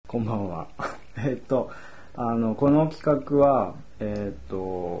こんばんは。この企画は、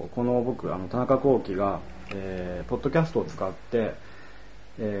この僕、田中幸喜が、ポッドキャストを使って、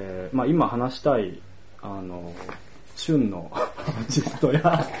今話したい、旬のアーティスト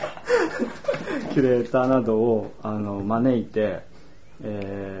やキュレーターなどを招いて、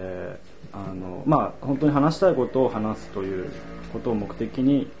本当に話したいことを話すということを目的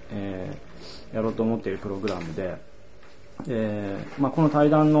に、やろうと思っているプログラムで、この対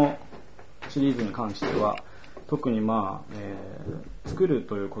談のシリーズに関しては特に作る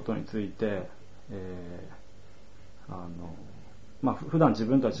ということについて、普段自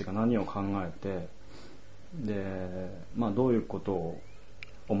分たちが何を考えてで、どういうことを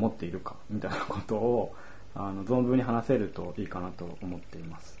思っているかみたいなことを存分に話せるといいかなと思ってい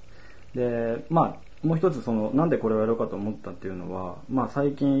ます。で、もう一つなんでこれをやろうかと思ったっていうのは、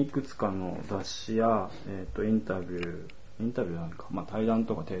最近いくつかの雑誌や、インタビューなんか、対談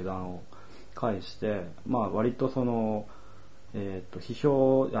とか定談を介して、割と批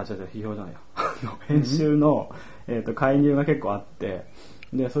評じゃないや編集の、介入が結構あって、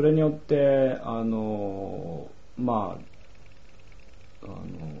でそれによって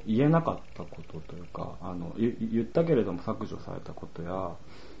言えなかったことというか言ったけれども削除されたことや、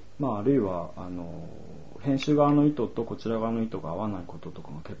あるいは編集側の意図とこちら側の意図が合わないことと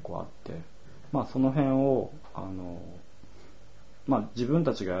かが結構あって、その辺を自分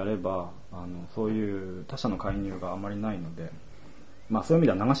たちがやればそういう他者の介入があまりないので、そういう意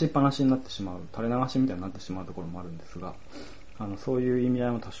味では流しっぱなしになってしまう、垂れ流しみたいになってしまうところもあるんですが、そういう意味合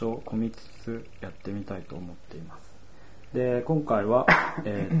いも多少込みつつやってみたいと思っています。で今回は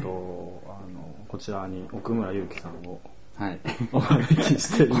こちらに奥村祐樹さんをお招き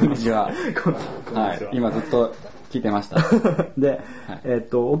しています。こんにちは。はい、今ずっと聞いてました。で、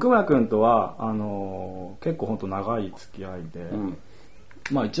奥村くんとは結構本当長い付き合いで、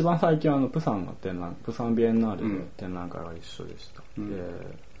一番最近はプサンビエンナーレで展覧会が一緒でした。で、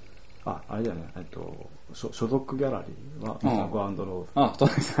あれだよね、所属ギャラリーはミサゴ&ローズ。そう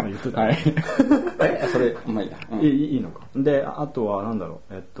です。言ってた。はい。それいいのか。で、あとはなんだろ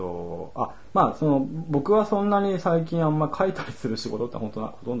う、僕はそんなに最近あんま書いたりする仕事って本当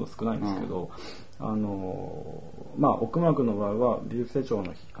ほとんど少ないんですけど、奥村君の場合は美術手帳の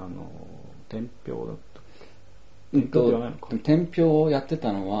天平だった。天平をやって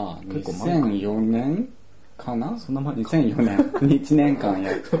たのは2004年かな。そんな前か。2004年に1年間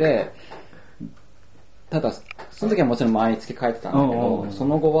やって、ただその時はもちろん毎月書いてたんだけど、そ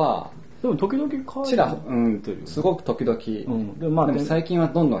の後はでも時々書いてる、すごく時々、でも最近は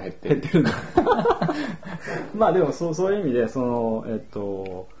どんどん減ってるんだ。でもそういう意味で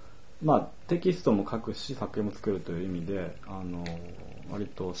テキストも書くし作品も作るという意味で割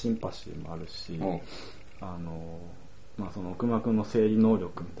とシンパシーもあるし、奥村君の整理能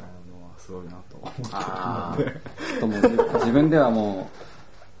力みたいなのはすごいなと思ってるので自分ではも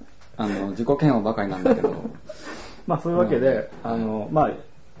う自己嫌悪ばかりなんだけどそういうわけで、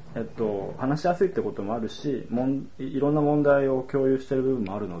話しやすいってこともあるし、いろんな問題を共有している部分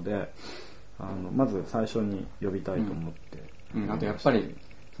もあるのでまず最初に呼びたいと思って、あとやっぱり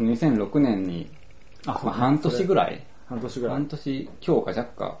2006年に半年ぐらい今日か若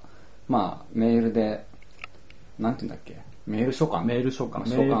干メールでなんていうんだっけ、メール書簡往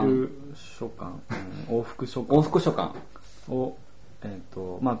復書簡を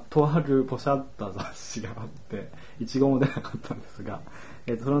とあるポシャった雑誌があって一語も出なかったんですが、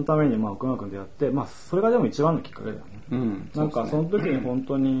そのために奥村君でやって、それがでも一番のきっかけだよね。なんかその時に本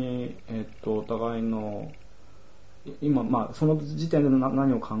当にお互いの今その時点で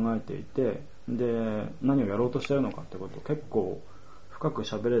何を考えていて、で何をやろうとしてるのかってことを結構深く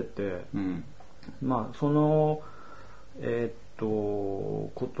喋れて、その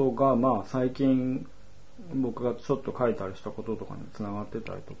ことが最近僕がちょっと書いたりしたこととかにつながって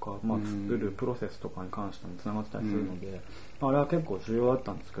たりとか、作るプロセスとかに関してもつながってたりするので、あれは結構重要だっ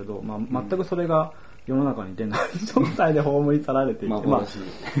たんですけど、全くそれが世の中に出ない状態で葬り去られていて、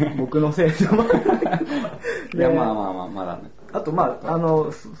僕のせいでもいやまだね。あと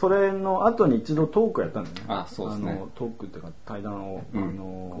それの後に一度トークやったんだよね。そうですね。トークっていうか対談を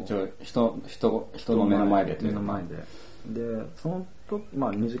人の目の前ででその時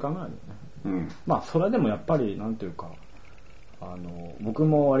2時間ぐらいだよね。それでもやっぱりなんていうか僕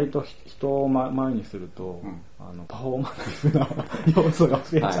も割と人を前にすると、パフォーマンスな要素が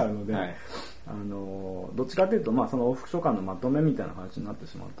増えちゃうので、どっちかというとその往復書簡のまとめみたいな感じになって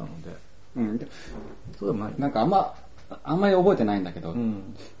しまったので、そうでもない。なんかあんまり覚えてないんだけど、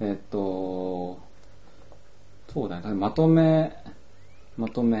そうだね、まとめ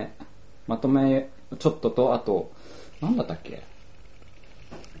ちょっとと、あとなんだったっけ、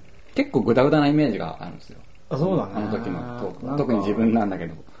結構グダグダなイメージがあるんですよ。あ、そうだね。あの時のトーク。特に自分なんだけ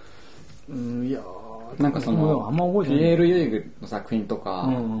ど。いやなんかその、あんま覚えてない。ピエール・ユイグの作品とか、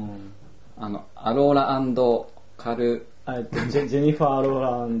アローラ&カル、ジェニファー・アロー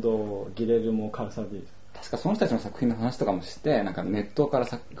ラ&ギレルモ・カルサディ。確かその人たちの作品の話とかもして、なんかネットから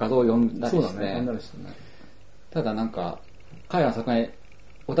画像を読んだりして、そうだね、読んだりしてね。ただなんか、彼らの作品、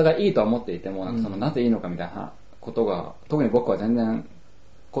お互いいいとは思っていても、なんかその、なぜいいのかみたいなことが、特に僕は全然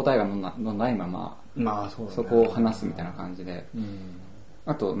答えがのないまま、まあそうだね、そこを話すみたいな感じで、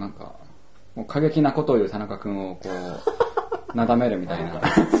あとなんか、もう過激なことを言う田中君をこう、なだめるみたいな。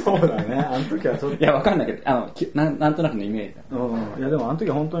そうだね、あの時はちょっと。いや、わかんないけど、なんとなくのイメージだ。いやでもあの時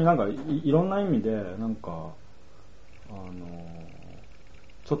は本当になんかいろんな意味で、なんか、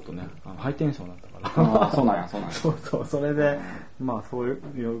ちょっとね、ハイテンションだったから。そうなんや。そう、それで、まあそうい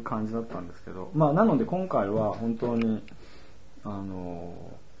う感じだったんですけど、まあなので今回は本当に、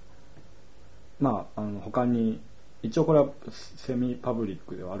他に、一応これはセミパブリッ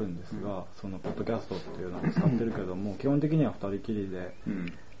クではあるんですが、そのポッドキャストっていうのを使ってるけども、基本的には二人きりで、や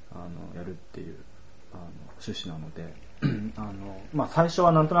るっていう趣旨なので、まあ最初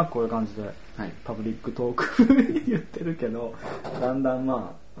はなんとなくこういう感じで、パブリックトーク言ってるけど、だんだん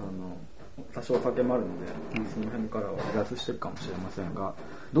まあ多少酒もあるので、その辺からは離脱していくかもしれませんが、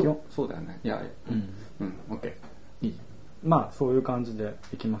そうだよね。いや、OK。いい。まあそういう感じで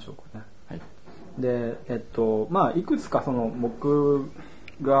いきましょうかね。はい。で、まあいくつかその僕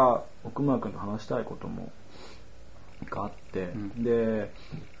が奥村君と話したいこともがあって、で、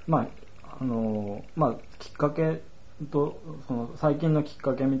まあきっかけとその最近のきっ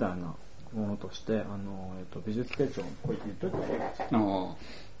かけみたいなものとして、美術手帳これ言っといた方がいいですか。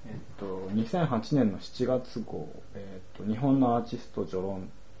2008年の7月号、日本のアーティスト序論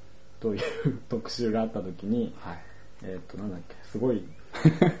という特集があった時に、なんだっけ、すごい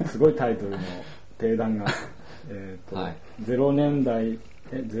タイトルの定談が、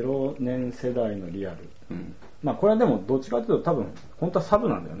0年世代のリアル。まあこれはでもどっちかというと多分本当はサブ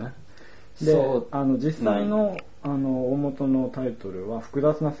なんだよね。で、実際の、大元のタイトルは複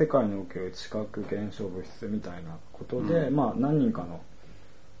雑な世界における知覚現象物質みたいなことで、まあ何人か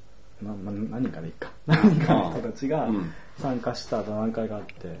でいいか。何人かの人たちが参加した座談会があっ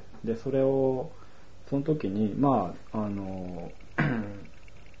て、で、その時に、まあ、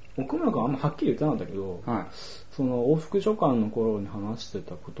奥村君はあんまはっきり言ってなかったけど、その往復書簡の頃に話して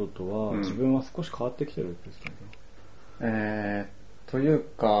たこととは、自分は少し変わってきてるって言ってたんだよ。という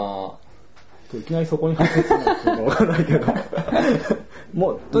か、いきなりそこに入ってきたのかわからないけど。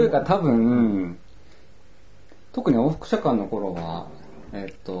もう、というか多分、特に往復書簡の頃は、な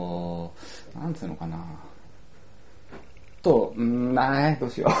んつうのかな。どう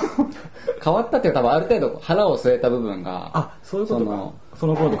しよう。変わったっていうか多分ある程度腹を据えた部分が、そういうことか。そ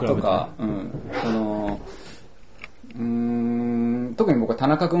の頃と比べて。とか、特に僕は田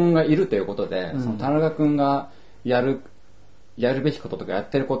中君がいるということで、その田中君がやるべきこととかやっ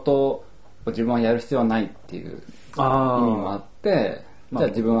てることを自分はやる必要はないっていう意味もあって、じゃあ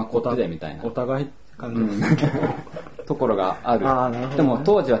自分はこっちでみたいな。お互い感じところがある。でも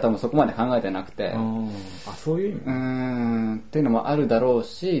当時は多分そこまで考えてなくて。そういう意味っていうのもあるだろう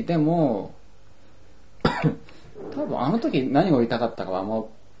し、でも、多分あの時何を言いたかったかはあんま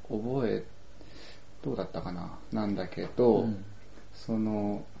どうだったかな。なんだけど、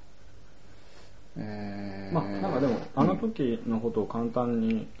まあなんかでもあの時のことを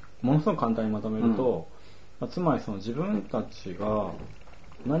ものすごく簡単にまとめると、つまりその自分たちが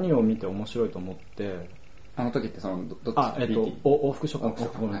何を見て面白いと思って、あの時ってどっち往復書簡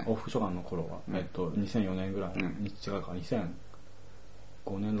の頃は、2004年ぐらいに違うか、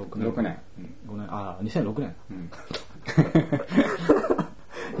2005年6年2006年、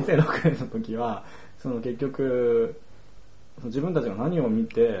2006年の時はその結局自分たちが何を見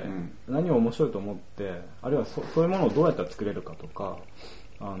て、何を面白いと思って、あるいはそういうものをどうやったら作れるかとか、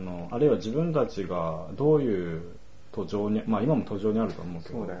あるいは自分たちがどういう途上に、まあ今も途上にあると思うけ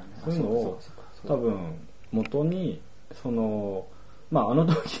ど、そういうのを多分元にまああの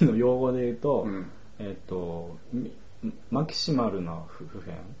時の用語で言うと、マキシマルな普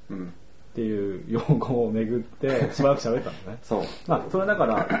遍っていう用語をめぐってしばらく喋ったのね。まあそれだか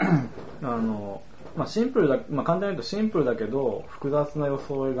らまあシンプルだ、まあ簡単に言うとシンプルだけど複雑な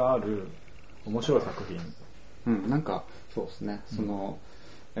装いがある面白い作品。なんかそうですね。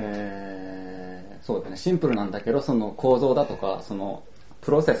そうだね。シンプルなんだけどその構造だとかその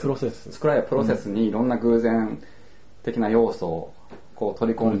プロセス作られるプロセスにいろんな偶然的な要素をこう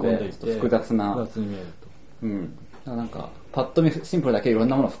取り込んで複雑な。複雑に見えると。なんかパッと見シンプルだけいろん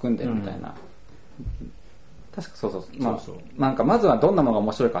なものを含んでるみたいな確かそうそう、まあ、なんかまずはどんなのが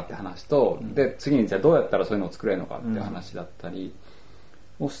面白いかって話と、で次にじゃあどうやったらそういうのを作れるのかっていう話だったり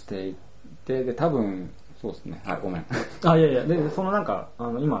をしていて、で多分そうですね、はい、ごめん。あ、いやいや、でそのなんか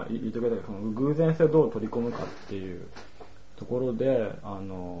今言ってくれたけど、その偶然性をどう取り込むかっていうところで、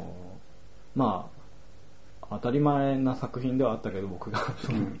まあ当たり前な作品ではあったけど、僕が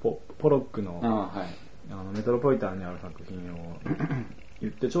そのポロックの、はい、メトロポリタンにある作品を言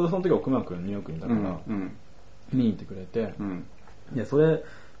って、ちょうどその時奥間君ニューヨークにいたから、見に行ってくれて、でそれ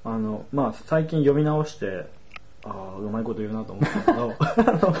まあ最近読み直して、うまいこと言うなと思ったけど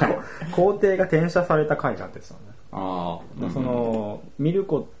皇帝が転写された回があってさ、ね、その見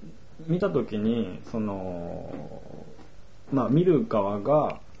た時にその、まあ、見る側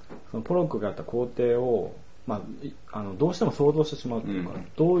がそのポロックがやった皇帝を、まあ、どうしても想像してしまうというか、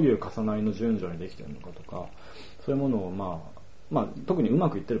どういう重なりの順序にできてるのかとか、そういうものを、まあ、特にうま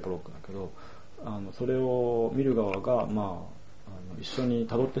くいってるポロックだけど、それを見る側が、まあ、一緒に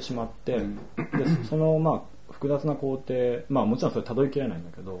辿ってしまって、でその、まあ、複雑な工程、まあもちろんそれ辿りきれないん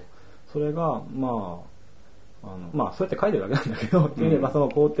だけど、それがまあそうやって書いてるだけなんだけど、言えばその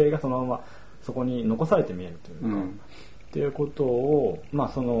工程がそのままそこに残されて見えるというか、っていうことを、まあ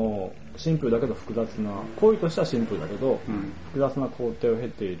そのシンプルだけど複雑な、行為としてはシンプルだけど、複雑な工程を経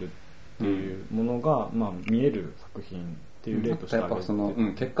ているっていうものが、まあ見える作品っていう例としてやっぱその、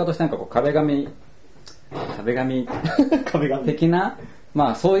結果としてなんかこう壁紙的な、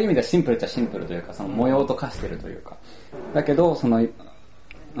まあそういう意味ではシンプルっちゃシンプルというか、その模様と化してるというか、だけどその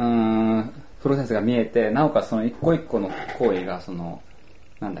プロセスが見えて、なおかつその一個一個の行為がその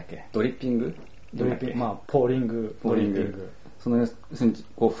なんだっけ、ドリッピング、まあポーリング、その要するに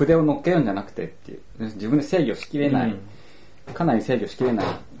こう筆を乗っけるんじゃなくてっていう、自分で制御しきれない、かなり制御しきれない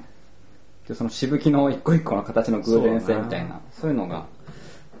で、そのしぶきの一個一個の形の偶然性みたいな、そういうのが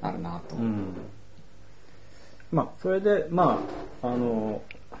あるなと。まあそれでまあ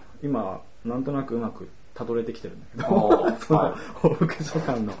今なんとなくうまくたどれてきてるんだけど、その報復書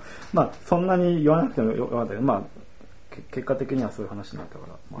簡の、まあそんなに言わなくてもよかったけど、まあ結果的にはそういう話になったか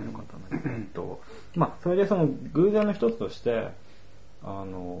らまあよかったんだけど、まあそれでその偶然の一つとして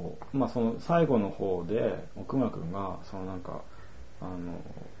まあその最後の方で奥村君がそのなんか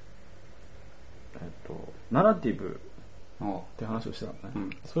ナラティブって話をしてたの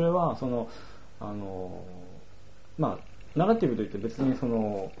ね。それはそのまあナラティブといって別にそ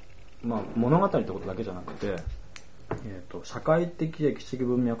の、まあ、物語ってことだけじゃなくて、社会的歴史的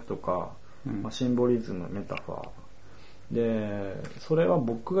文脈とか、まあ、シンボリズム、メタファーで、それは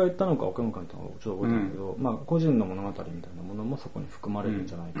僕が言ったのか岡本監督はちょっと覚えてないけど、まあ、個人の物語みたいなものもそこに含まれるん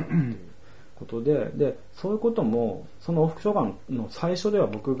じゃないかっていうことで、そういうこともその往復書簡の最初では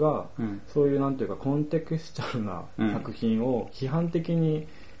僕が、そういうなんていうかコンテクスチャルな作品を批判的に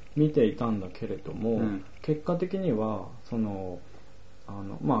見ていたんだけれども、結果的にはその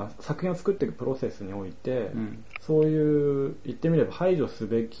まあ、作品を作っていくプロセスにおいて、そういう言ってみれば排除す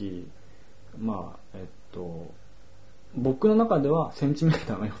べき、まあ僕の中ではセンチメン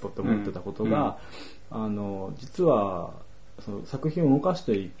タルな要素と思ってたことが、実はその作品を動かし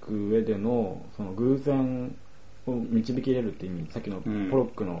ていく上でのその偶然を導き入れるって意味、さっきのポロ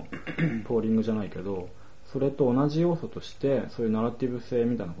ックのポーリングじゃないけど、それと同じ要素としてそういうナラティブ性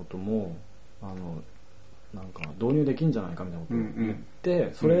みたいなこともなんか導入できんじゃないかみたいなことを言っ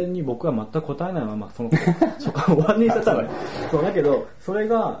て、それに僕は全く答えないままその書簡を終わりにしちゃったのね。そうだけどそれ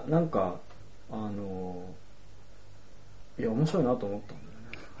がなんかいや面白いなと思ったんだよ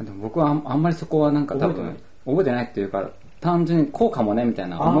ね。でも僕はあんまりそこはなんか多分覚えてないっていうか、単純にこうかもねみたい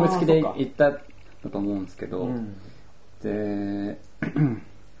な思いつきで言ったと思うんですけど、で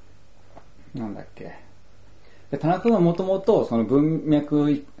なんだっけ、で田中君はもともとその文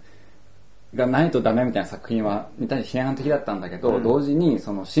脈がないとダメみたいな作品はに対して批判的だったんだけど、同時に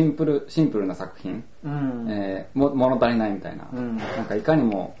そのシンプルな作品、物足りないみたいな、なんかいかに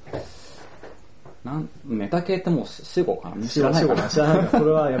もメタ系ってもう死語かな、知らないかそ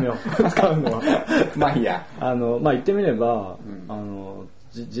れはやめよう使うのはまあいいや、まあ言ってみれば、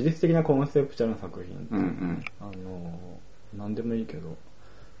自律的なコンセプチュアルな作品、何でもいいけど、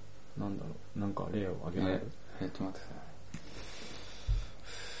なんだろう、なんか例を挙げられる？ちょっと待ってください。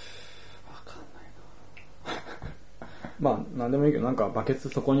まあ何でもいいけど、なんかバケツ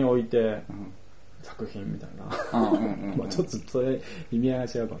そこに置いて、作品みたいなまあちょっとそれ意味合い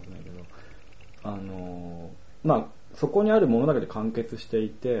が違うかもしれないけど、まあそこにあるものだけで完結してい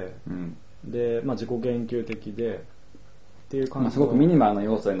て、で、まあ、自己言及的でっていう感じ、すごくミニマルな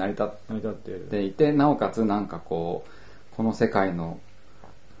要素で成り立っていて、なおかつなんかこの世界の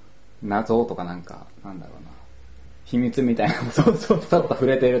謎とかなんだろうな、秘密みたいなそうそうそうちょっと触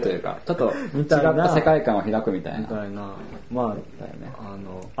れているというか、ちょっと違った世界観を開くみたいな。みたいな。まあ、だよね。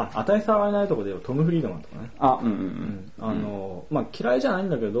値触らないとこでトム・フリードマンとかね。まあ嫌いじゃないん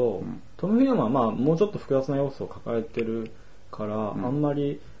だけど、トム・フリードマンはまあもうちょっと複雑な要素を抱えてるから、あんま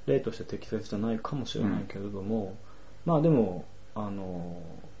り例として適切じゃないかもしれないけれども、まあでも、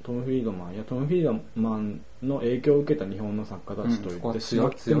トム・フリードマン、トム・フリードマンの影響を受けた日本の作家たちと言って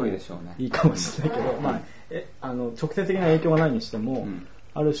強いでしょうね。いいかもしれないけど、まあ、直接的な影響がないにしても、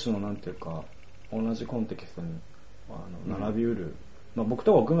ある種のなんていうか、同じコンテキストに並びうる、まあ僕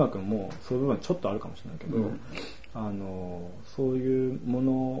とか奥村君もそういう部分ちょっとあるかもしれないけど、そういうも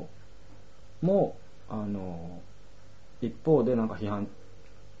のも、一方でなんか批判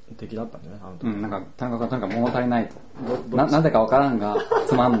的だったんじゃない？なんか田中君なんか物足りないと。なぜかわからんが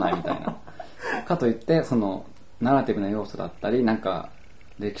つまんないみたいな。かといって、その、ナラティブな要素だったり、なんか、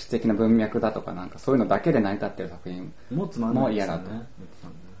歴史的な文脈だとか、なんかそういうのだけで成り立ってる作品も嫌だと。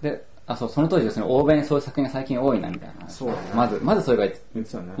で、その当時ですね、欧米にそういう作品が最近多いなみたいな。そうね。まずそれが、言っ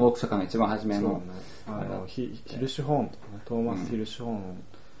てたね。ウォークショップの一番初めの。ヒルシュホーンとかね、トーマス・ヒルシュホーン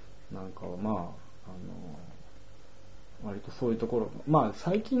なんかは、まあ、割とそういうところ、まあ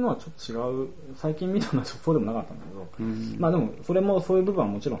最近のはちょっと違う、最近見たのはそうでもなかったんだけど、まあでもそれもそういう部分は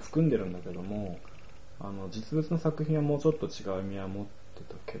もちろん含んでるんだけども、実物の作品はもうちょっと違う意味は持って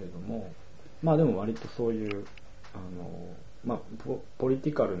たけれども、まあでも割とそういう、まあポリテ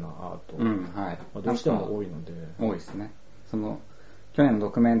ィカルなアートはどうしても多いので、多いですね。その去年の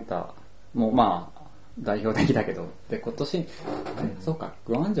ドキュメンタもまあ代表的だけど、で今年、そうか、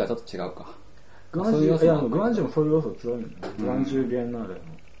グアンジュはちょっと違うか。グアンジュもそういう要素強いんだよね。グアンジュビエンナーレ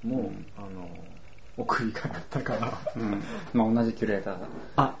も、奥井がやったから。まあ同じキュレーター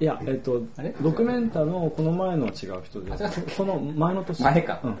だ。いや、ドキュメンタのこの前のは違う人で、その前の年。前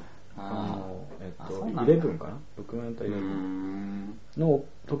か。11かな？ドキュメンタ11の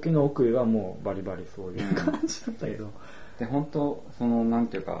時の奥井はもうバリバリそういう感じだったけど。で、本当その、なん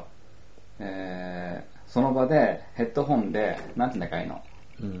ていうか、その場でヘッドホンで、なんていうんだかいの。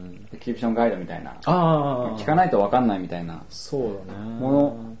エキシビションガイドみたいな、聞かないと分かんないみたいな、そうだ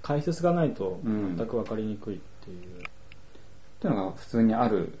ね、解説がないと全く分かりにくいっていう、っていうのが普通にあ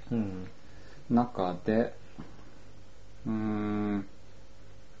る中で、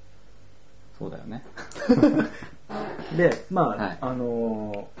そうだよね。で、まあ、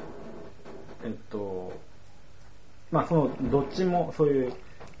まあそのどっちもそういう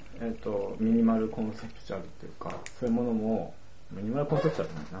ミニマルコンセプチュアルっていうか、そういうものもミニマルコンセプチュア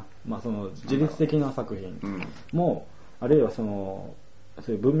ルじゃないな、まあその自律的な作品も、あるいはそ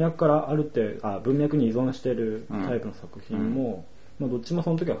ういう文脈から文脈に依存しているタイプの作品も、まあどっちも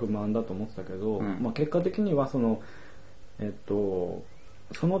その時は不満だと思ってたけど、まあ結果的にはその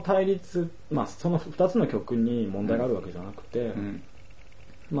対立、まあその2つの曲に問題があるわけじゃなくて、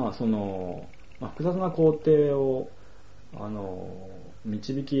まあ複雑な工程を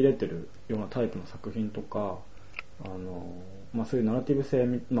導き入れてるようなタイプの作品とか、まあそういうナラティブ性、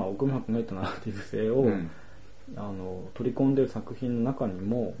まあ奥村君が言ったナラティブ性を、取り込んでる作品の中に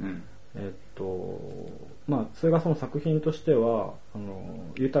も、まあそれがその作品としては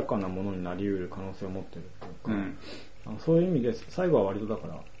豊かなものになりうる可能性を持ってるというか、そういう意味で最後は割とだか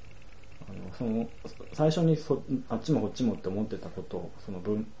ら最初にあっちもこっちもって思ってたことをその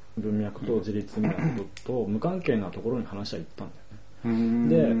文脈と自立みたいなことと無関係なところに話は行ったん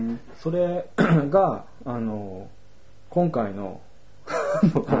だよね。でそれが今回の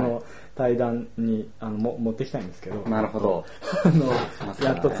この対談に持ってきたいんですけど、なるほど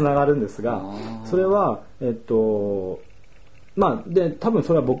やっとつながるんですが、それはまあで多分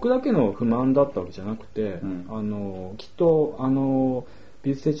それは僕だけの不満だったわけじゃなくて、きっと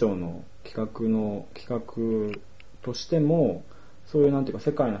美術手帳の企画としてもそういうなんていうか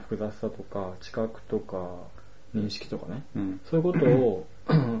世界の複雑さとか知覚とか認識とかね、そういうことを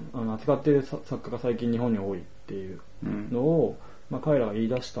扱っている作家が最近日本に多いっていうのを、まあ、彼らが言い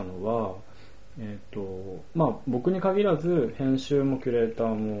出したのは、まあ僕に限らず編集もキュレーター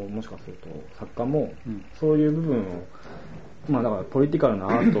ももしかすると作家も、そういう部分をまあだからポリティカルな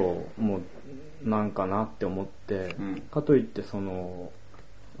アートもなんかなって思って、かといって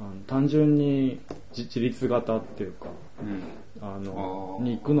単純に自立型っていうか、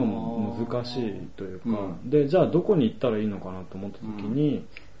に行くのも難しいというか、でじゃあどこに行ったらいいのかなと思った時に、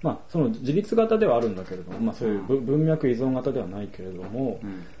まあその自立型ではあるんだけれども、まあそういう文脈依存型ではないけれども、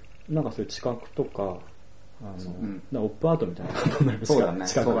なんかそういう知覚とかオップアートみたいなことになるんですか、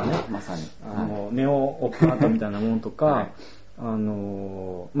知覚がね、まさにネオオップアートみたいなものとか、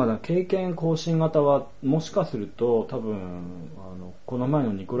まだ経験更新型はもしかすると多分この前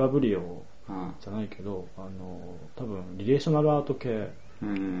のニコラ・ブリオじゃないけど、多分リレーショナルアート系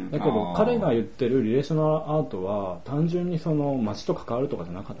だけど、彼が言ってるリレーショナルアートは単純にその街と関わるとかじ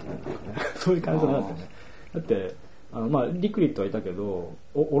ゃなかったんだよねそういう感じじゃなかったよね。だってリクリットはいたけど、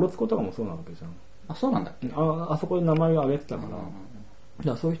オロツコとかもそうなわけじゃん。あ、そうなんだっけ。あそこで名前を挙げてたから、じ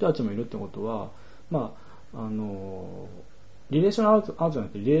ゃあそういう人たちもいるってことは、リレーショナルアートじゃな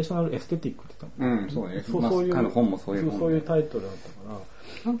くてリレーショナルエステティックって言ったの。そうね。そういう本もそういう本。そういうタイトルだったから、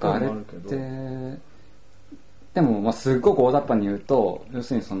なんかあれってでもすっごく大雑把に言うと、要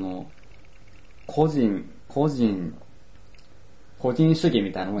するにその個人主義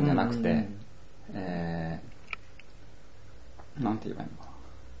みたいなもんじゃなくて、なんて言えばいいのか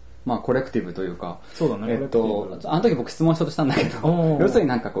な。コレクティブというか。そうだね。あの時僕質問しようとしたんだけど、要するに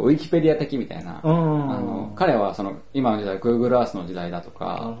なんかウィキペディア的みたいな。彼はその今の時代、Google Earth の時代だと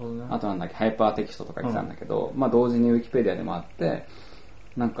か、あとなんだっけ、ハイパーテキストとか言ってたんだけど、同時にウィキペディアでもあって、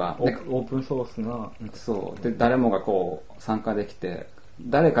なんか、オープンソースな。そう。で、誰もがこう参加できて、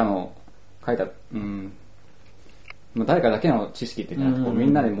誰かの書いた、誰かだけの知識っていうか、み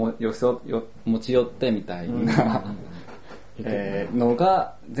んなで持ち寄ってみたいな、の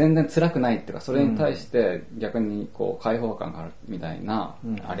が全然辛くないっていうか、それに対して逆にこう開放感があるみたいな、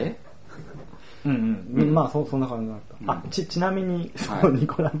あれ？そんな感じだった。ちなみに、ニ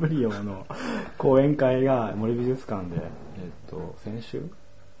コラ・ブリオの講演会が森美術館で、先週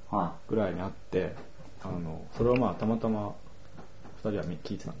ぐらいにあって、それをたまたま2人は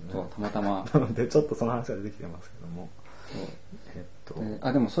聞いてたんでね。そう、たまたま。なのでちょっとその話が出てきてますけども。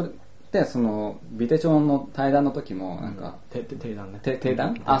でもそれでそのビテチョンの対談の時もなんか定談ね。定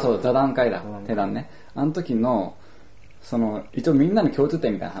談？そう、座談会だ。定談ね。あの時のその一応みんなの共通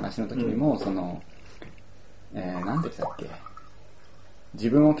点みたいな話の時にも、そのなんて言ってたっけ、自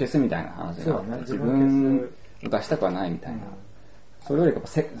分を消すみたいな話があって、自分を出したくはないみたいな。それよりか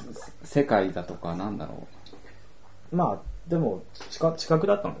世界だとかなんだろう。でも知覚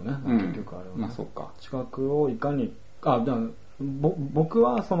だったんだよね、結局あれは、ね。そうか。知覚をいかに僕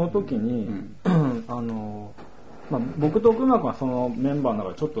はその時に、僕と奥間君はそのメンバーの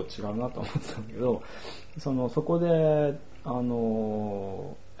中でちょっと違うなと思ってたんだけど、そこで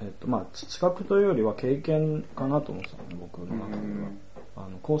知覚というよりは経験かなと思ってたのね、僕の中では。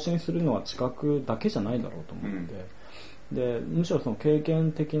更新するのは知覚だけじゃないだろうと思って、でむしろその経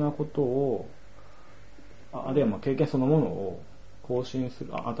験的なことを、あるいは経験そのものを更新す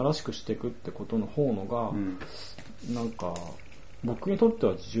る、新しくしていくってことの方のが、なんか僕にとって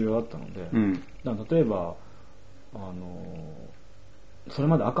は重要だったので、だから例えばそれ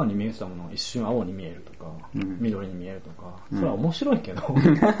まで赤に見えてたものが一瞬青に見えるとか、緑に見えるとか、それは面白いけど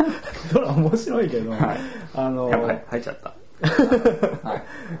それは面白いけど、やばい、入っちゃった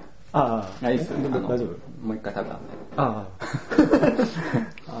はい。いいです。大丈夫？もう一回食べたんで。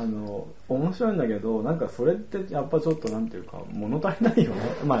面白いんだけど、なんかそれってやっぱちょっとなんていうか物足りないよね。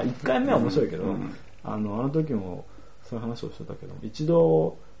1回目は面白いけど、あの時もそういう話をしてたけど、一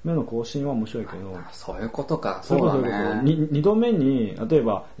度目の更新は面白いけど、そういうことか。そうだね。二度目に例え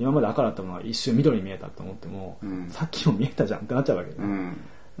ば今まで赤だったものが一瞬緑に見えたと思っても、さっきも見えたじゃんってなっちゃうわけで、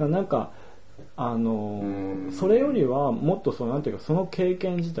なんかそれよりはもっとなんていうか、その経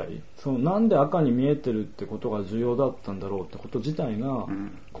験自体、なんで赤に見えてるってことが重要だったんだろうってこと自体が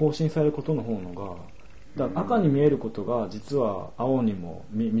更新されることの方が、だから赤に見えることが実は青にも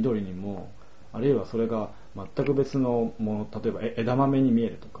緑にも、あるいはそれが全く別のもの、例えば枝豆に見え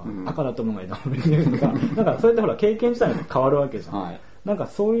るとか、赤だったものが枝豆に見えるとか、なんかそれってほら経験自体が変わるわけじゃん。なんか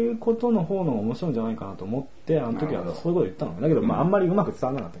そういうことの方の面白いんじゃないかなと思って、あの時はそういうこと言ったのだけど、あんまりうまく伝わ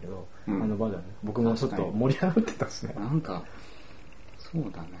らなかったけど、あの場ではね、僕もちょっと盛り上がってたしね。なんかそう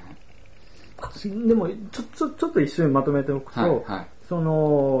だね。でもちょっと一瞬まとめておくと、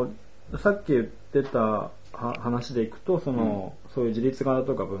さっき言ってた話でいくと、そういう自立型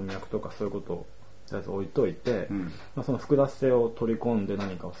とか文脈とかそういうことを置いといて、その複雑性を取り込んで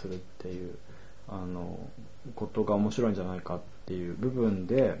何かをするっていうことが面白いんじゃないかっていう部分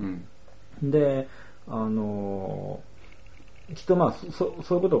で、できっと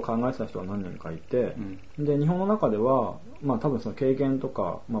そういうことを考えてた人が何人かいて、で日本の中では多分その経験と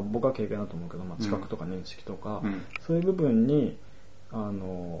か、僕は経験だと思うけど、知覚とか認識とか、そういう部分に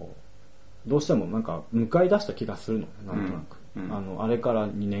どうしてもなんか向かい出した気がするのね、なんとなく、あれから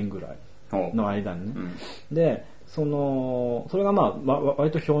2年ぐらいの間にね、でそれが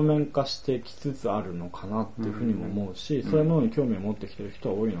割と表面化してきつつあるのかなっていうふうにも思うし、そういうものに興味を持ってきてる人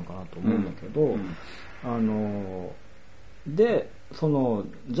は多いのかなと思うんだけど、で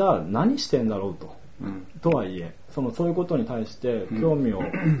じゃあ何してんだろうと、とはいえそういうことに対して興味を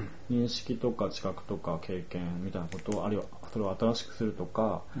認識とか知覚とか経験みたいなことを、あるいはそれを新しくすると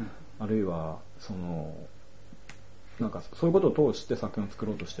か、あるいはなんかそういうことを通して作品を作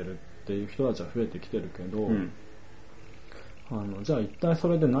ろうとしてるっていう人たちは増えてきてるけど、じゃあ一体そ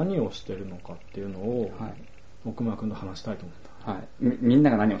れで何をしてるのかっていうのを、奥村君と話したいと思った。みん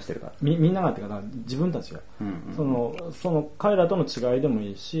なが何をしてるか。みんながっていうか自分たちが、その彼らとの違いでも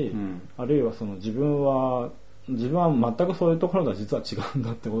いいし、あるいは自分は全くそういうところが実は違うん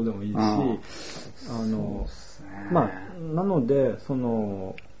だってことでもいいし、まあなので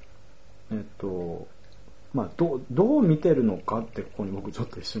まあどう見てるのかってここに僕ちょっ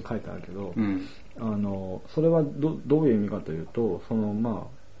と一瞬書いてあるけど、それはどういう意味かというと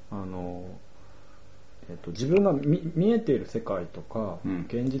自分が見えている世界とか、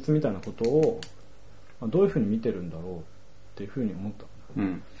現実みたいなことをどういうふうに見てるんだろうっていうふうに思った。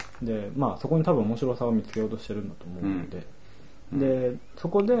でまあそこに多分面白さを見つけようとしてるんだと思うので、でそ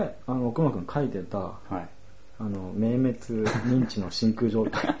こで奥村君書いてた、明滅認知の真空状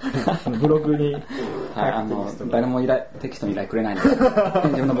態ブログに誰もテキストに依頼くれないんで自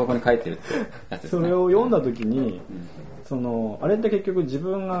分のブログに書いてるってやつですね。それを読んだ時に、あれって結局自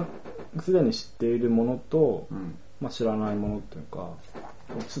分がすでに知っているものと、知らないものっていうか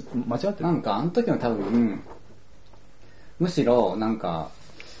間違ってる。なんかあの時の多分むしろなんか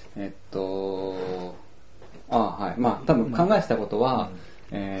まあ多分考えてたことは、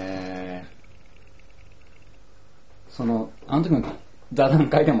あの時の座談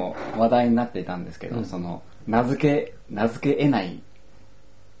会でも話題になっていたんですけど、名付け得ない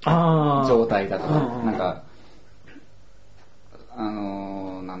状態だとか、なんか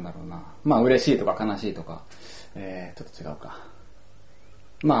なんだろうな、まあ嬉しいとか悲しいとか、ちょっと違うか、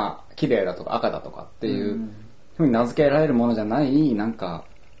まあ綺麗だとか赤だとかっていうふうに名付けられるものじゃない、なんか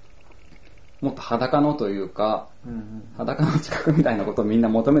もっと裸のというか、裸の近くみたいなことをみんな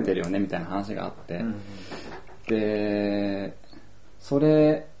求めてるよねみたいな話があって、でそ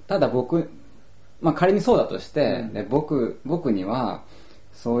れただ僕、まあ仮にそうだとして、で僕には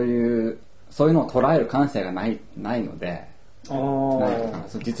そういうのを捉える感性がないので、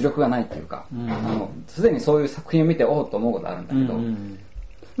実力がないっていうか、すでにそういう作品を見ておうと思うことあるんだけど、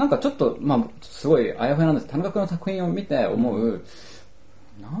なんかちょっとまあすごいあやふやなんです。田中君の作品を見て思う、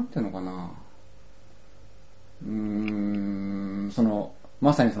なんていうのかな、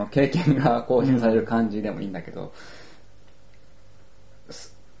まさにその経験が更新される感じでもいいんだけど、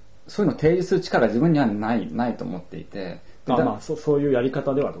そういうのを提示する力は自分にはないと思っていて、そういうやり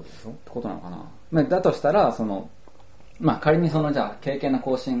方ではどうですかってことなのかな。だとしたらまあ仮にじゃあ経験の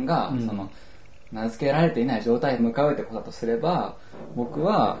更新が、名付けられていない状態へ向かうってことだとすれば、僕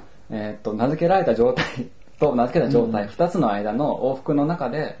は、名付けられた状態と名付けた状態、2つの間の往復の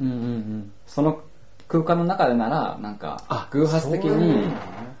中で、その空間の中でならなんか偶発的に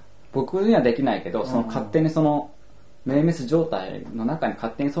僕にはできないけど、勝手に明滅状態の中に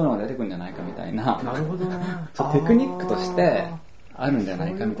勝手にそういうのが出てくるんじゃないかみたいな、なるほどね、テクニックとしてあるんじゃな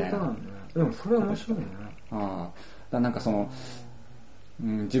いかみたいな。でもそれは面白いね。なんか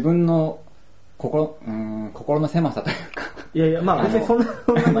自分の心の狭さというか、いやまあ別にそんなに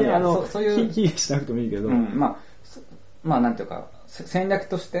そういう非しなくてもいいけど、まあなんていうか戦略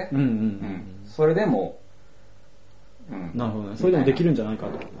として、それでも、なるほどね、それでもできるんじゃないか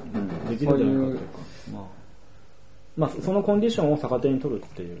と、できるんじゃないかというか、まあそのコンディションを逆手に取るっ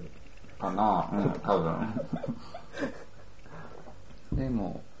ていうかな、多分で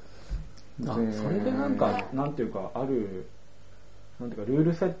もそれでなんかなんていうかあるなんていうかルー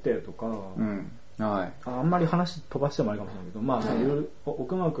ル設定とか、あんまり話飛ばしてもあれかもしれないけど、まあ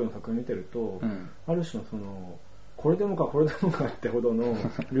奥村君の作品見てると、ある種のこれでもかってほどの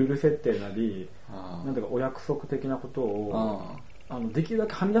ルール設定なりなんていうかお約束的なことをできるだ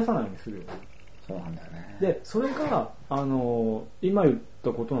けはみ出さないようにするよね。そうなんだよね。でそれが今言っ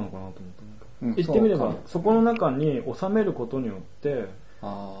たことなのかなと思った。言ってみればそこの中に収めることによって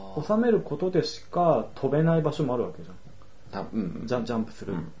収めることでしか飛べない場所もあるわけじゃん。ジャンプす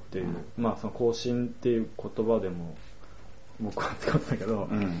るっていう、まあその更新っていう言葉でも僕は使ってたけど、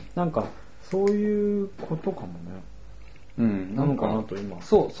なんかそういうことかもね。なのかなと今。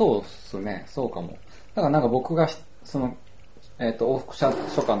そうっすね、そうかも。だからなんか僕が往復書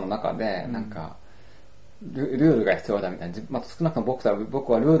簡の中でなんかルールが必要だみたいな、少なくとも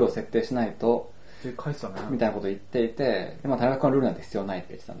僕はルールを設定しないとみたいなことを言っていて、田中君はルールなんて必要ないって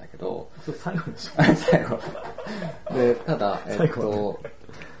言ってたんだけど、それ最後でしょ最後で、ただ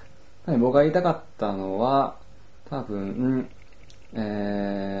僕が言いたかったのは多分、田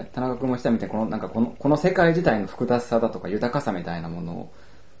中君もしたみたいにこの世界自体の複雑さだとか豊かさみたいなもの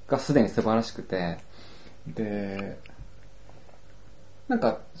がすでに素晴らしくて、でなん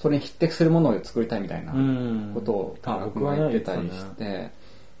かそれに匹敵するものを作りたいみたいなことを僕は言ってたりして、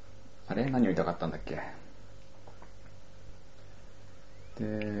あれ何を言いたかったんだっけ。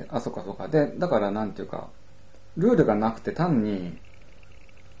で、そうか。で、だからなんていうか、ルールがなくて単に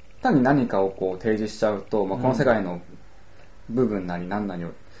何かをこう提示しちゃうと、この世界の部分なり何なり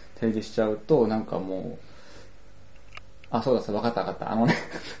を提示しちゃうと、なんかもう、そうだ、分かった。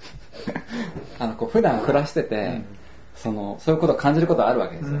こう普段暮らしてて、そういうことを感じることはあるわ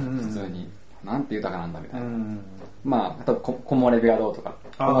けですよ、普通に。なんて豊かなんだみたいな。例えば木漏れ日がどうとか、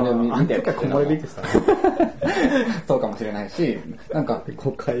木漏れを見てって木漏れ日ってさ、そうかもしれないし、なんか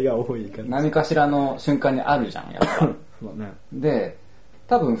誤解が多いから。何かしらの瞬間にあるじゃん、やっぱ。そうだね。で、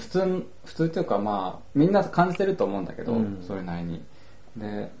多分普通っていうかみんな感じてると思うんだけど、それなりに。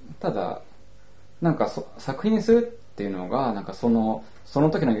で、ただ、なんか作品にするっていうのが、なんかその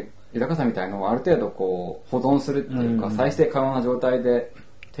時の豊かさみたいのをある程度こう保存するっていうか、再生可能な状態で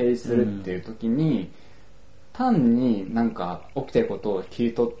提示するっていう時に、単になんか起きてることを切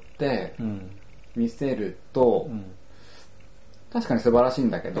り取って見せると、確かに素晴らしいん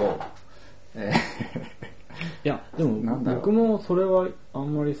だけど、いやでも僕もそれはあ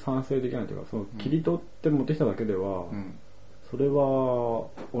んまり賛成できないというか、その切り取って持ってきただけでは、それは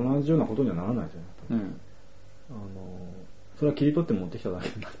同じようなことにはならないじゃない、それは切り取って持ってきただけ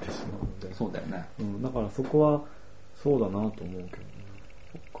になってしまうので。そうだよね、だからそこはそうだなと思うけどね。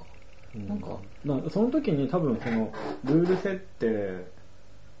そっか、なんかその時に多分そのルール設定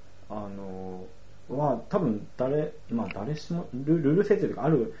は多分誰しもルール設定というか、あ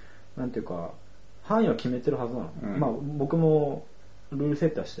るなんていうか範囲は決めてるはずなの、僕もルール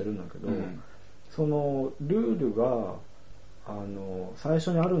設定はしてるんだけど、そのルールが最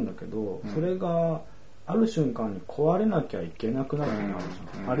初にあるんだけど、それがある瞬間に壊れなきゃいけなくなる時がある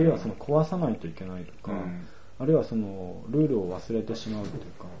じゃん、あるいはその壊さないといけないとか、あるいはそのルールを忘れてしまうという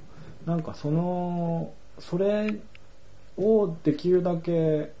か、なんかそれをできるだ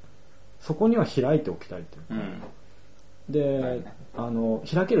けそこには開いておきたいっていうか、で、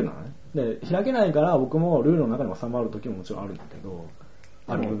開けるならね。で、開けないから僕もルールの中に収まる時ももちろんあるんだけど、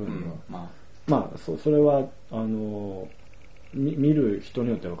ある部分は。それは見る人に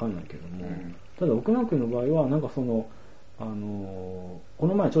よっては分かんないけども、ただ奥野君の場合はなんかこ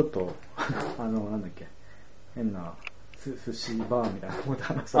の前ちょっとなんだっけ、変な寿司バーみたいなことで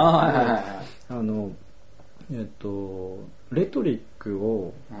話したレトリック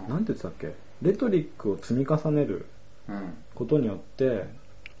を、なんて言ってたっけ、レトリックを積み重ねることによって、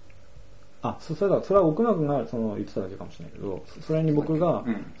それは奥野君が言ってただけかもしれないけど、それに僕が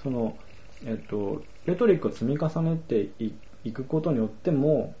レトリックを積み重ねていくことによって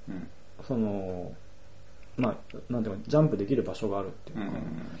も、なんていうかジャンプできる場所があるっていうか、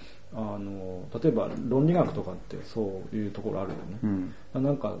例えば論理学とかってそういうところあるよね、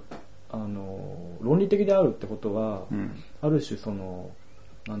なんか論理的であるってことは、ある種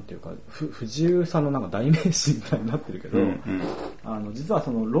なんていうか不自由さのなんか代名詞みたいになってるけど、実は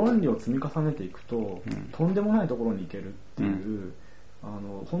その論理を積み重ねていくと、とんでもないところに行けるっていう、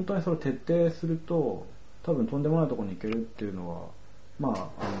本当にそれを徹底すると多分とんでもないところに行けるっていうのは、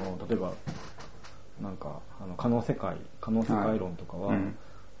例えばなんか可能世界論とかは、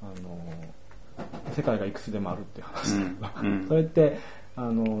世界がいくつでもあるっていう話だから、それって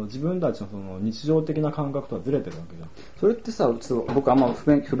自分たちのその日常的な感覚とはずれてるわけじゃん。それってさ、ちょっと僕あんま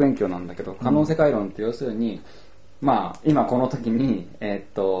不勉強なんだけど、可能世界論って要するに、今この時に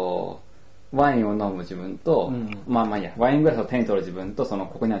ワインを飲む自分と、いや、ワイングラスを手に取る自分と、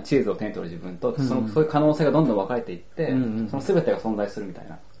ここにはチーズを手に取る自分と、そういう可能性がどんどん分かれていって、その全てが存在するみたい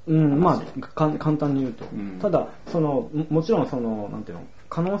な。簡単に言うと、ただもちろんなんていうの、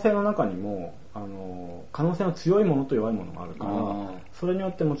可能性の中にも可能性の強いものと弱いものがあるから、それによ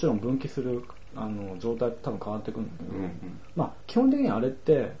ってもちろん分岐する状態って多分変わってくるんだけど、基本的にあれっ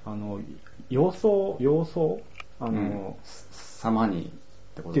て様相様に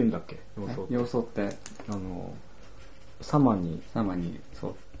っていうんだっけ、様相って様にそ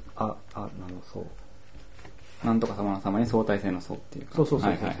うそうなんとか様の様に相対性の相っていうか、そう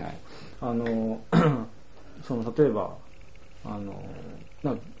例えば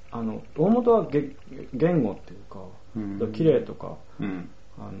大元は言語っていうか、綺麗とか、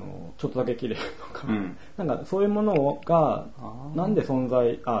ちょっとだけ綺麗とか、なんかそういうものがなんで存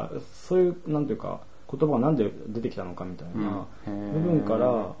在、そういうなんていうか言葉がなんで出てきたのかみたいな部分か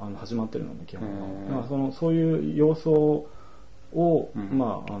ら始まってるのね、基本は。だからそういう要素を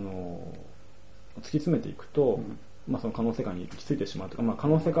突き詰めていくと、その可能世界に行き着いてしまうというか、可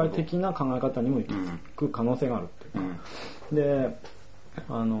能世界的な考え方にも行き着く可能性があるっていうか、で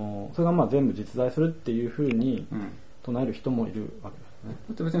それが全部実在するっていうふうに唱える人もいるわけですね。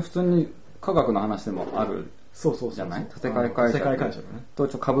だって別に普通に科学の話でもあるそうそうそう。じゃない？多世界解釈ね。と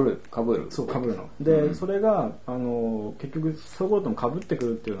被る。そう、被るの。で、それが、結局、そういうことも被ってく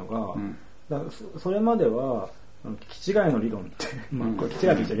るっていうのが、だそれまでは、気違いの理論って、まあ、これ気違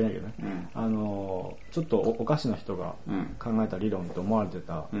いって言っちゃいけないけどね、ちょっとおかしな人が考えた理論と思われて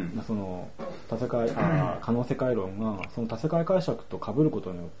た、その可能世界論がその多世界解釈と被るこ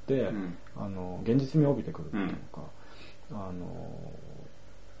とによって、現実味を帯びてくるっていうか、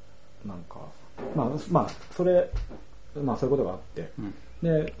なんかまあそういうことがあって、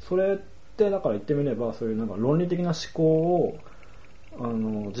でそれってだから言ってみればそういうなんか論理的な思考を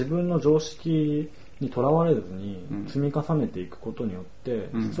自分の常識にとらわれずに積み重ねていくことによって、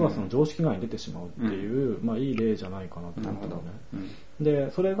実はその常識外に出てしまうっていう、まあいい例じゃないかなと思ったのね。で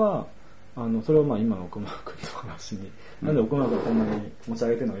それがそれをまあ今の奥村君の話に、なんで奥村君がこんなに持ち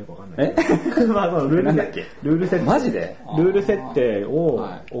上げてるのかよくわかんないけど、まあそのルール設定、マジでルール設定を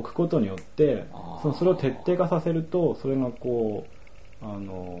置くことによって、それを徹底化させると、それがこう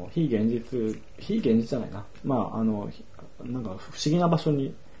非現実じゃないな、まあなんか不思議な場所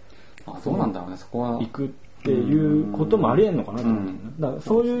にそうなんだろうね、そこは行くっていうこともありえんのかなと思う、ね、だから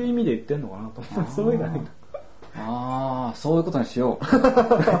そういう意味で言ってんのかなと思って、そういうじゃないんだ。そういうことにしよう。すい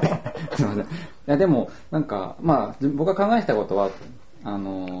ません。いやでもなんかまあ僕が考えたことは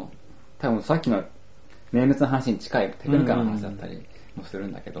多分さっきの明滅の話に近いテクニカルな話だったりもする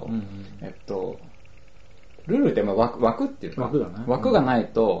んだけど、ルールってまあ枠っていうか枠がない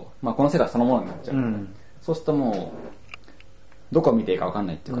と、まあ、この世界そのものになっちゃう、そうするともうどこを見ていいか分かん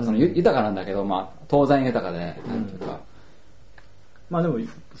ないっていうか、その豊かなんだけど、まあ、当然豊かで、なんていうか。まあでも、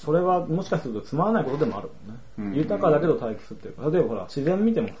それはもしかするとつまらないことでもあるもんね。豊かだけど退屈っていうか、例えばほら、自然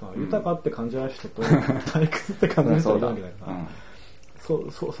見てもさ、豊かって感じる人と退屈って感じる人がいるわけだから、そ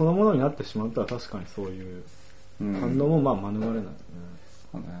のものになってしまったら確かにそういう反応もまあ免れないよね。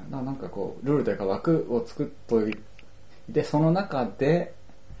なんかこう、ルールというか枠を作っといて、その中で、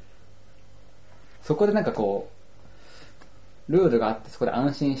そこでなんかこう、ルールがあってそこで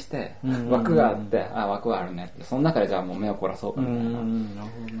安心して枠があって枠があるねってその中でじゃあもう目を凝らそうかみたい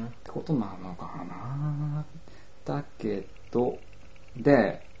なってことなのかな。だけど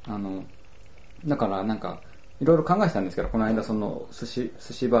でだからなんかいろいろ考えてたんですけど、この間その寿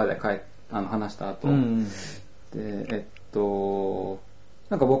司バーで話した後、で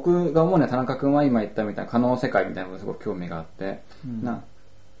なんか僕が思うには田中君は今言ったみたいな可能世界みたいなことにすごく興味があって、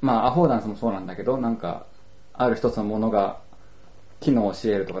まあアフォーダンスもそうなんだけど、なんかある一つのものが機能を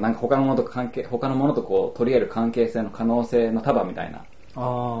教えるとか、なんか他のものとこう取り得る関係性の可能性の束みたいな。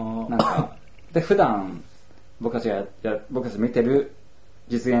なんかで普段僕たち見てる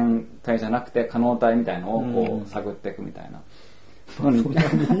実現体じゃなくて可能体みたいのをこう探っていくみたいな。そんなに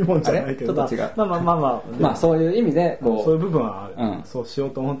いいもんじゃないけど、ちょっと違う。まあそういう意味でこうそういう部分はある、そうしよう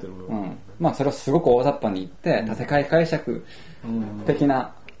と思ってる部分、まあそれをすごく大雑把に言って多世界解釈的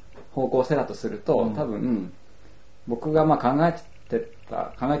な方向性だとすると、多分僕がまあ考え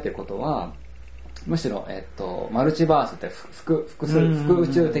てることはむしろマルチバースって複宇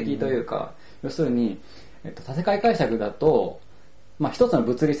宙的というか、要するに多世界解釈だとまあ一つの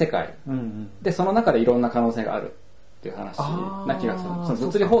物理世界でその中でいろんな可能性があるっていう話な気がする。その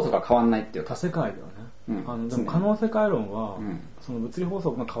物理法則が変わんないっていうか。多世界ではね。でも可能世界論は、その物理法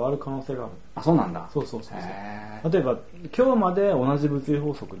則が変わる可能性がある。あ、そうなんだ。そう。例えば今日まで同じ物理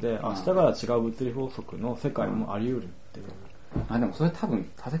法則で、明日から違う物理法則の世界もあり得るっていう。でもそれ多分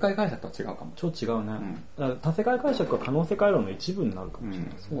多世界解釈とは違うかも。超違うね。だから多世界解釈は可能世界論の一部になるかもしれな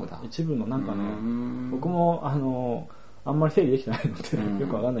い。そうだ。一部のなんかね、僕もあんまり整理できてないのでよ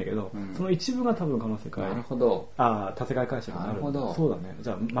くわかんないけど、その一部が多分可能世界。なるほど。多世界解釈になる。なるほど。そうだね。じ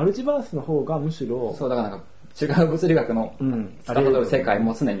ゃあマルチバースの方がむしろそうだからなんか違う物理学の司る世界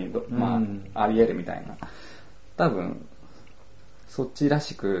も常にまああり得るみたいな。多分そっちら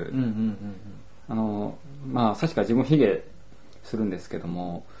しくまあさっきから自分卑下するんですけど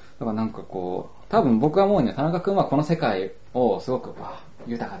も、だからなんかこう多分僕が思うには田中君はこの世界をすごく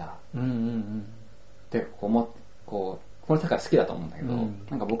豊かだってこの世界好きだと思うんだけど、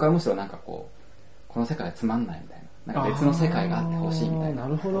なんか僕はむしろなんかこの世界はつまんないみたいな、なんか別の世界があってほしいみたいな。な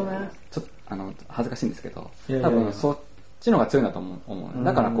るほどね。ちょっと恥ずかしいんですけど、多分そっちの方が強いんだと思う。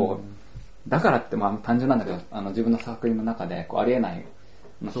だからだからってまあ単純なんだけど、自分の作品の中でありえない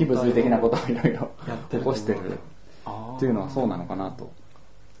非物理的なことをいろいろ起こしてるっていうのはそうなのかなと。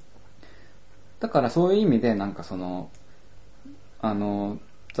だからそういう意味でなんか座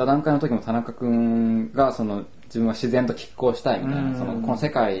談会の時も田中君が自分は自然と拮抗したいみたいな、この世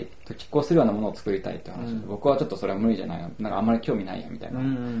界と拮抗するようなものを作りたいって話で、僕はちょっとそれは無理じゃないよ、なんかあんまり興味ないやみたいな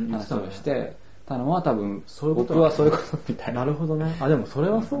話をしてたのは多分僕はそういうことみたいな。なるほどね。でもそれ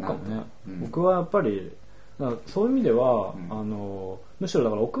はそうかもね。僕はやっぱりだからそういう意味では、うん、むしろだ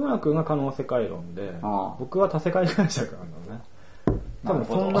から奥村君が可能世界論で、僕は多世界解釈なんだね。多分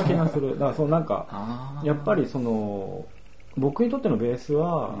そんな気がする。だからそのなんかやっぱりその僕にとってのベース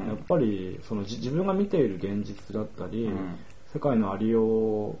はやっぱりその自分が見ている現実だったり、世界のあり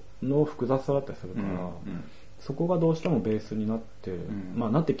ようの複雑さだったりするから、そこがどうしてもベースになって、まあ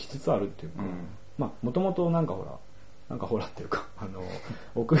なってきつつあるっていうか、まあもともとなんかほらっていうか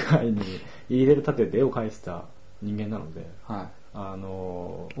屋外に入れる立てで絵を描いてた人間なので、はい、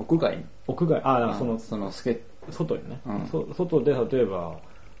屋外その外にね、外で例えば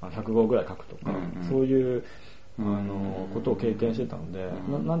100号ぐらい描くとか、そういうことを経験してたので、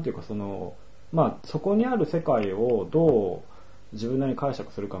なんていうかそのまあそこにある世界をどう自分なりに解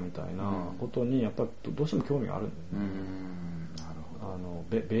釈するかみたいなことにやっぱりどうしても興味があるんだよね。なるほど。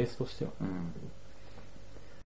ベースとしては。